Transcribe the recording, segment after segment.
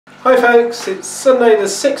Hi folks, it's Sunday the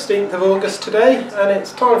 16th of August today and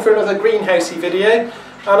it's time for another greenhousey video, and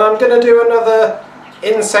I'm going to do another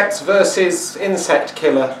insects versus insect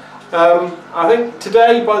killer. I think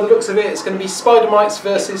today, by the looks of it, it's going to be spider mites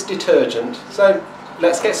versus detergent. So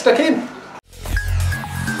let's get stuck in.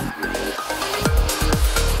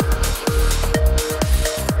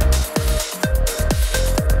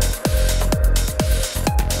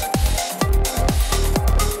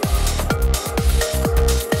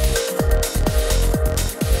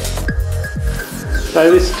 So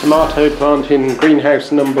this tomato plant in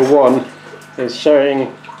greenhouse number 1 is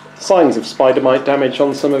showing signs of spider mite damage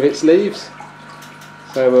on some of its leaves.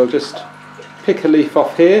 So we'll just pick a leaf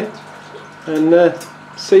off here and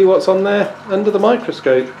see what's on there under the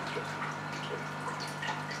microscope.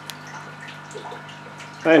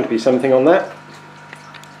 Bound to be something on that.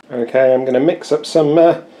 Okay, I'm going to mix up some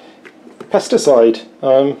pesticide.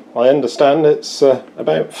 I understand it's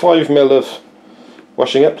about 5 ml of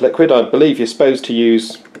washing up liquid. I believe you're supposed to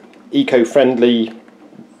use eco-friendly,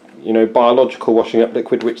 biological washing up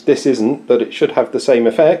liquid, which this isn't, but it should have the same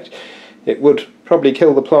effect. It would probably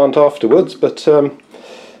kill the plant afterwards, but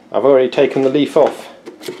I've already taken the leaf off.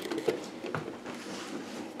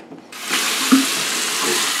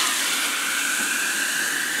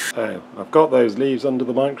 So I've got those leaves under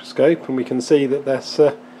the microscope and we can see that there's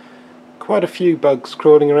quite a few bugs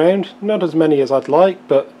crawling around. Not as many as I'd like,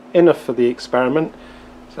 but enough for the experiment.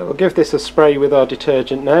 So we'll give this a spray with our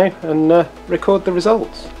detergent now and record the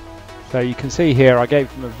results. So you can see here I gave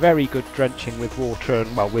them a very good drenching with water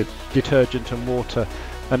and with detergent and water,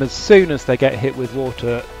 and as soon as they get hit with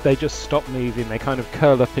water they just stop moving. They kind of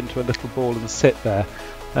curl up into a little ball and sit there,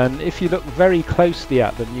 and if you look very closely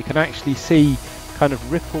at them you can actually see kind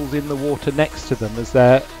of ripples in the water next to them as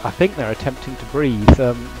I think they're attempting to breathe.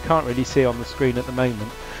 You can't really see on the screen at the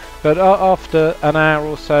moment. But after an hour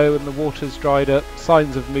or so and the water's dried up,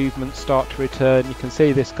 signs of movement start to return. You can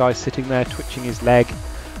see this guy sitting there twitching his leg,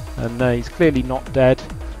 and he's clearly not dead.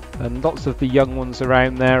 And lots of the young ones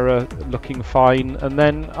around there are looking fine. And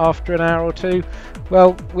then after an hour or two,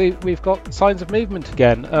 well, we've got signs of movement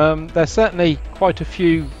again. There's certainly quite a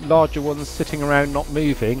few larger ones sitting around not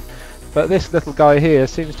moving, but this little guy here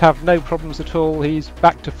seems to have no problems at all. He's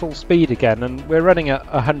back to full speed again, and we're running at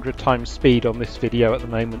 100 times speed on this video at the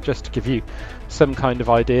moment, just to give you some kind of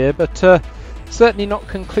idea, but certainly not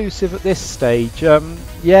conclusive at this stage.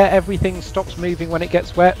 Yeah, everything stops moving when it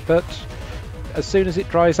gets wet, but as soon as it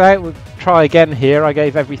dries out, we'll try again here. I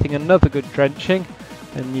gave everything another good drenching,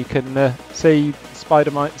 and you can see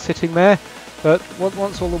spider mite sitting there. But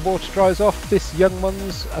once all the water dries off, this young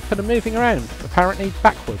one's up and moving around, apparently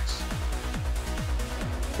backwards.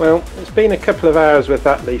 Well, it's been a couple of hours with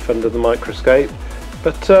that leaf under the microscope,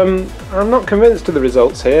 but I'm not convinced of the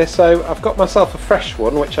results here, so I've got myself a fresh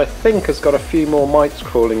one which I think has got a few more mites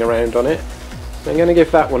crawling around on it. I'm going to give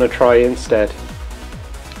that one a try instead.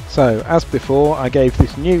 So, as before, I gave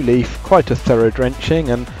this new leaf quite a thorough drenching,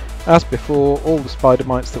 and as before, all the spider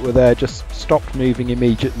mites that were there just stopped moving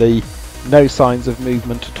immediately. No signs of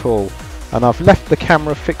movement at all. And I've left the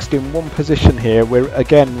camera fixed in one position here. We're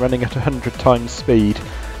again running at 100 times speed,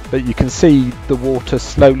 but you can see the water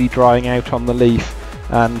slowly drying out on the leaf,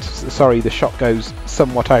 and sorry, the shot goes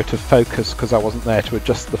somewhat out of focus because I wasn't there to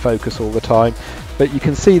adjust the focus all the time, but you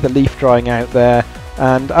can see the leaf drying out there.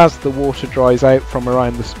 And as the water dries out from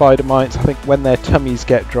around the spider mites, I think when their tummies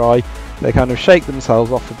get dry they kind of shake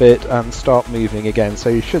themselves off a bit and start moving again. So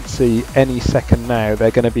you should see any second now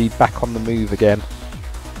they're going to be back on the move again.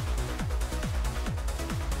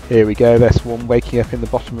 Here we go, there's one waking up in the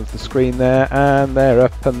bottom of the screen there, and they're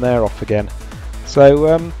up and they're off again.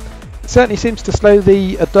 So it certainly seems to slow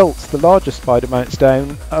the adults, the larger spider mites,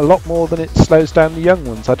 down a lot more than it slows down the young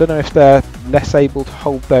ones. I don't know if they're less able to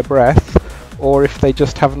hold their breath, or if they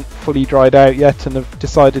just haven't fully dried out yet and have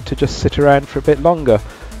decided to just sit around for a bit longer.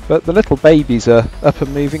 But the little babies are up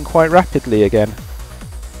and moving quite rapidly again.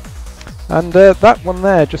 And that one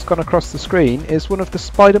there just gone across the screen is one of the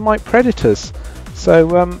spider mite predators.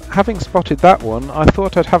 So having spotted that one, I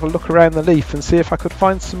thought I'd have a look around the leaf and see if I could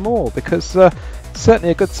find some more, because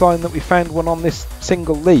certainly a good sign that we found one on this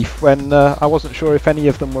single leaf when I wasn't sure if any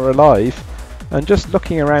of them were alive. And just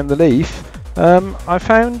looking around the leaf, I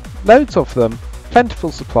found loads of them,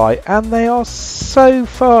 plentiful supply, and they are so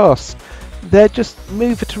fast. They just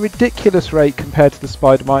move at a ridiculous rate compared to the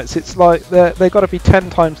spider mites. It's like they've got to be 10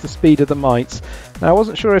 times the speed of the mites. Now, I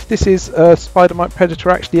wasn't sure if this is a spider mite predator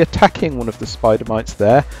actually attacking one of the spider mites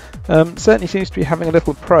there. Certainly seems to be having a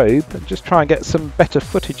little probe and just try and get some better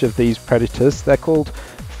footage of these predators. They're called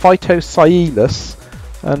phytoseiulus,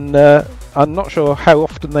 and I'm not sure how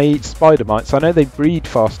often they eat spider mites. I know they breed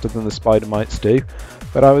faster than the spider mites do,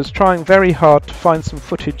 but I was trying very hard to find some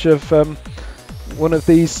footage of one of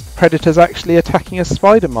these predators actually attacking a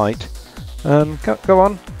spider mite. Go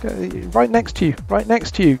on, right next to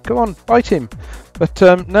you, go on, bite him. But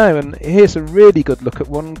no, and here's a really good look at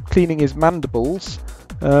one cleaning his mandibles.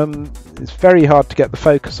 It's very hard to get the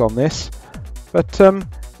focus on this, but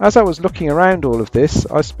as I was looking around all of this,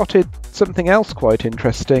 I spotted something else quite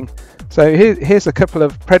interesting. So here's a couple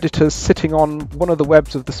of predators sitting on one of the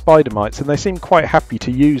webs of the spider mites, and they seem quite happy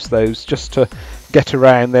to use those just to get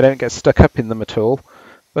around. They don't get stuck up in them at all.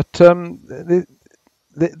 But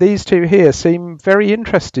these two here seem very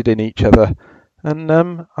interested in each other, and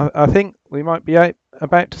I think we might be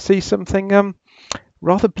about to see something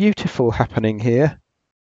rather beautiful happening here.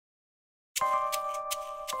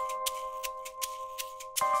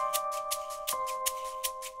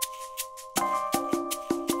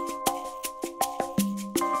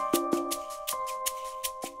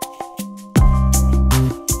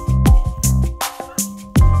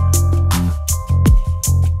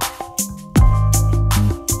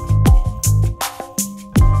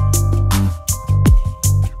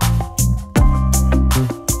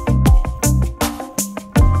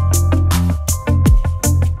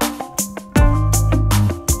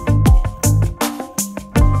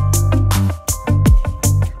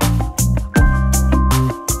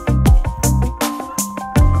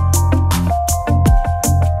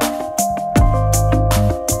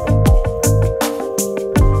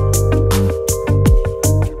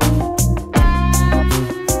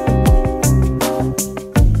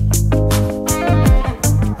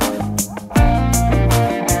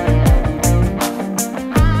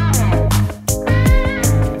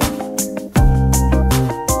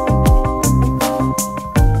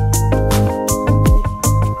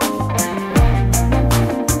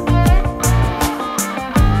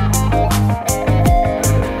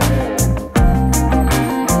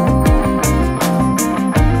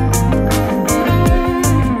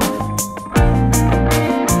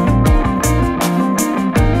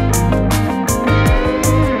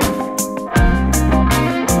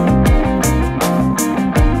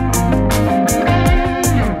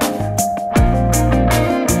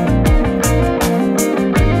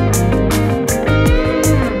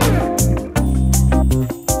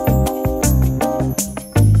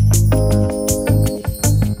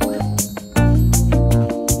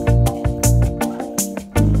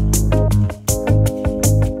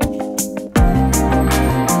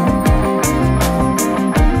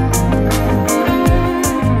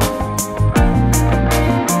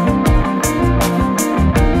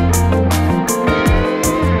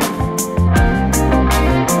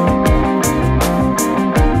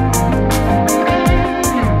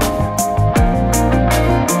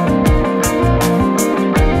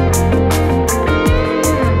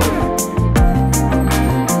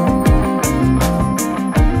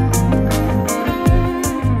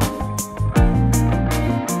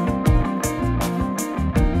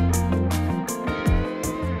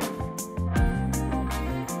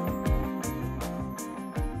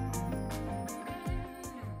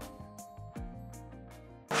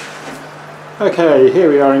 Okay, here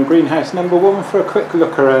we are in greenhouse number 1 for a quick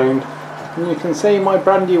look around. And you can see my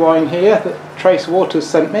Brandywine here that Trace Waters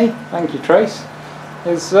sent me, thank you Trace,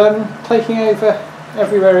 is taking over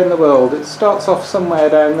everywhere in the world. It starts off somewhere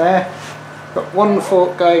down there, got one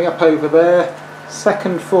fork going up over there,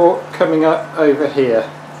 second fork coming up over here.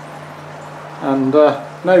 And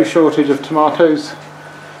no shortage of tomatoes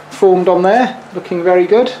formed on there, looking very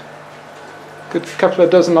good. Good couple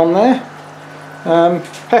of dozen on there.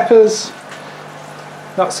 Peppers.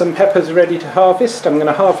 Got some peppers ready to harvest. I'm going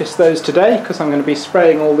to harvest those today because I'm going to be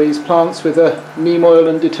spraying all these plants with a neem oil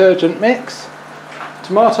and detergent mix.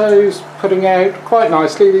 Tomatoes putting out quite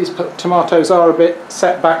nicely. These tomatoes are a bit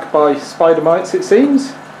set back by spider mites it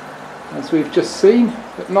seems, as we've just seen,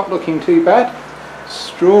 but not looking too bad.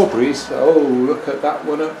 Strawberries, oh look at that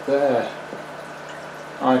one up there.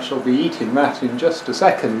 I shall be eating that in just a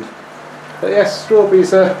second. But yes,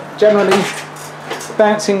 strawberries are generally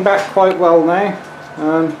bouncing back quite well now.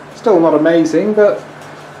 Still not amazing, but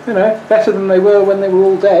you know, better than they were when they were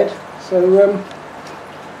all dead, so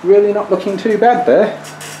really not looking too bad there.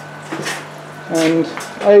 And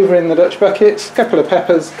over in the Dutch buckets, a couple of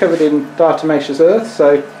peppers covered in diatomaceous earth,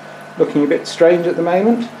 so looking a bit strange at the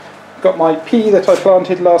moment. Got my pea that I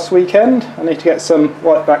planted last weekend. I need to get some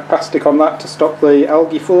white back plastic on that to stop the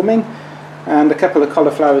algae forming, and a couple of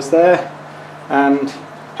cauliflowers there, and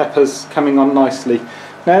peppers coming on nicely.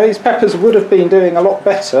 Now these peppers would have been doing a lot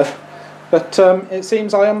better But it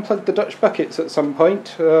seems I unplugged the Dutch buckets at some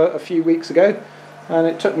point a few weeks ago, and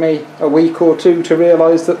it took me a week or two to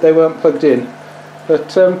realise that they weren't plugged in.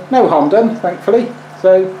 But no harm done, thankfully,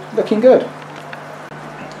 so looking good.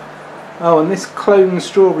 Oh, and this clone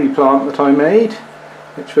strawberry plant that I made,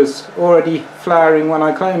 which was already flowering when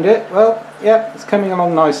I cloned it, well, yeah, it's coming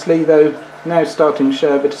along nicely, though now starting to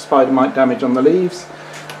show a bit of spider mite damage on the leaves.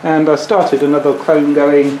 And I started another clone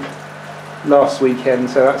going last weekend,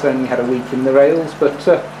 so that's only had a week in the rails, but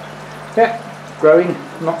yeah, growing,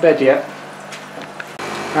 not dead yet.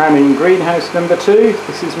 I'm in greenhouse number 2.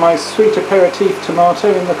 This is my sweet aperitif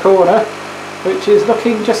tomato in the corner, which is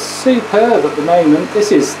looking just superb at the moment.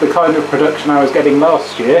 This is the kind of production I was getting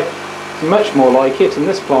last year, much more like it, and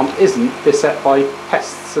this plant isn't beset by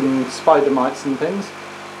pests and spider mites and things.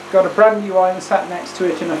 Got a brand new vine sat next to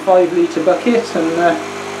it in a 5 litre bucket,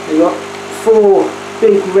 and we've got 4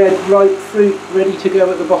 big red ripe fruit ready to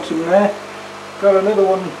go at the bottom there. Got another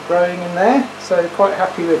one growing in there, so quite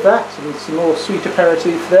happy with that, and some more sweet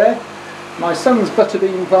aperitif there. My son's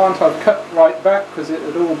butterbean plant I've cut right back because it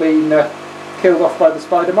had all been killed off by the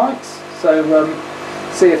spider mites, so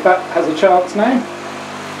see if that has a chance now.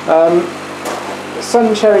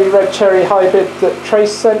 Sun cherry red cherry hybrid that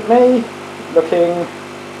Trace sent me, looking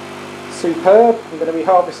superb. I'm going to be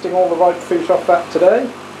harvesting all the ripe fruit off that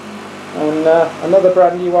today. And another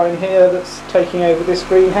brand new one here that's taking over this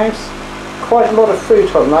greenhouse. Quite a lot of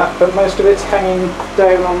fruit on that, but most of it's hanging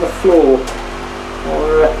down on the floor,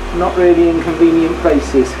 or not really in convenient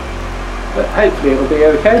places. But hopefully it'll be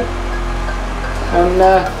okay. And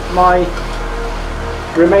my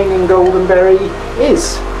remaining golden berry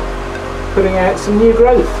is putting out some new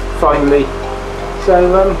growth finally. So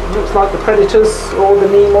looks like the predators or the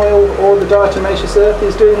neem oil or the diatomaceous earth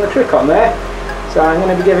is doing the trick on there. So I'm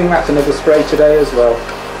going to be giving that another spray today as well.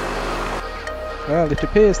 Well, it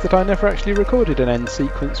appears that I never actually recorded an end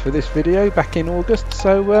sequence for this video back in August,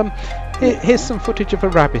 so here's some footage of a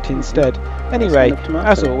rabbit instead. Anyway,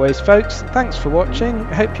 as always folks, thanks for watching.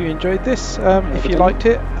 Hope you enjoyed this. If you liked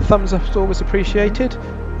it, a thumbs up is always appreciated.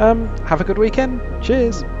 Have a good weekend.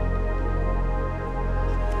 Cheers!